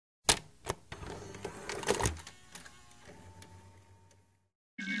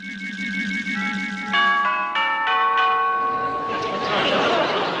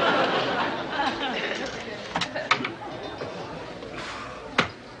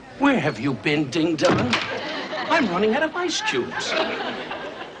Where have you been, Ding Dong? I'm running out of ice cubes.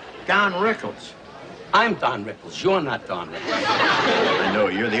 Don Rickles. I'm Don Rickles. You're not Don Rickles. I know,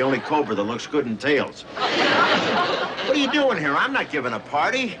 you're the only cobra that looks good in tails. What are you doing here? I'm not giving a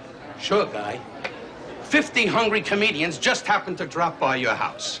party. Sure, guy. 50 hungry comedians just happened to drop by your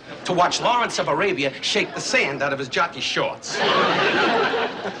house to watch Lawrence of Arabia shake the sand out of his jockey shorts.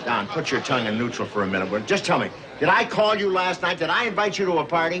 Don, put your tongue in neutral for a minute. Just tell me, did I call you last night? Did I invite you to a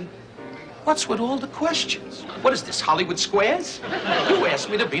party? What's with all the questions? What is this, Hollywood Squares? You asked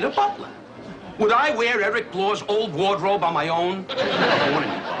me to be the butler. Would I wear Eric Blau's old wardrobe on my own? I'm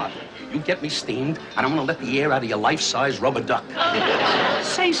warning you, Bob. You get me steamed, and I'm gonna let the air out of your life-size rubber duck.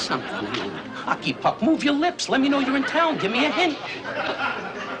 Say something, you hockey puck. Move your lips. Let me know you're in town. Give me a hint.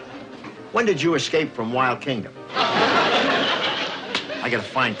 When did you escape from Wild Kingdom? I gotta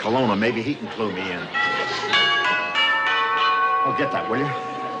find Colonna. Maybe he can clue me in. Oh, get that, will you?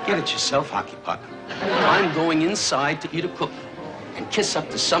 Get it yourself, hockey puck. I'm going inside to eat a cookie and kiss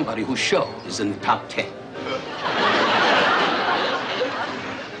up to somebody whose show is in the top 10.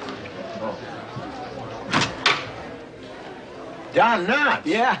 Don Knotts.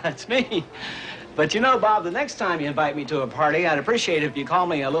 Yeah, it's me. But you know, Bob, the next time you invite me to a party, I'd appreciate it if you called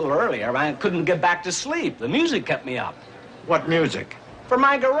me a little earlier. I couldn't get back to sleep. The music kept me up. What music? For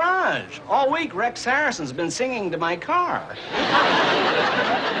my garage. All week, Rex Harrison's been singing to my car.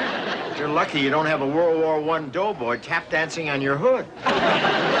 You're lucky you don't have a World War I doughboy tap dancing on your hood.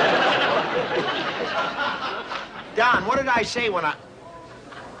 Don, what did I say when I...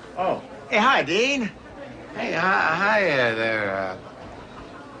 Oh. Hey, hi, Dean. Hey, hi there,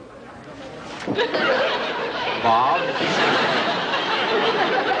 Bob.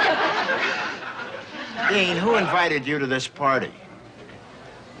 Dean, who invited you to this party?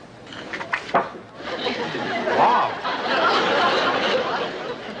 Bob.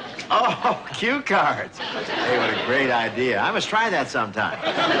 Oh, cue cards. Hey, what a great idea. I must try that sometime.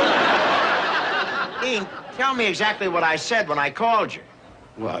 Dean, tell me exactly what I said when I called you.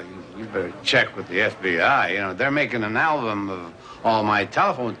 Well, you better check with the FBI. You know, they're making an album of all my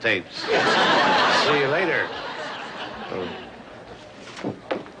telephone tapes. See you later.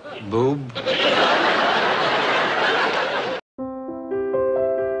 Boob.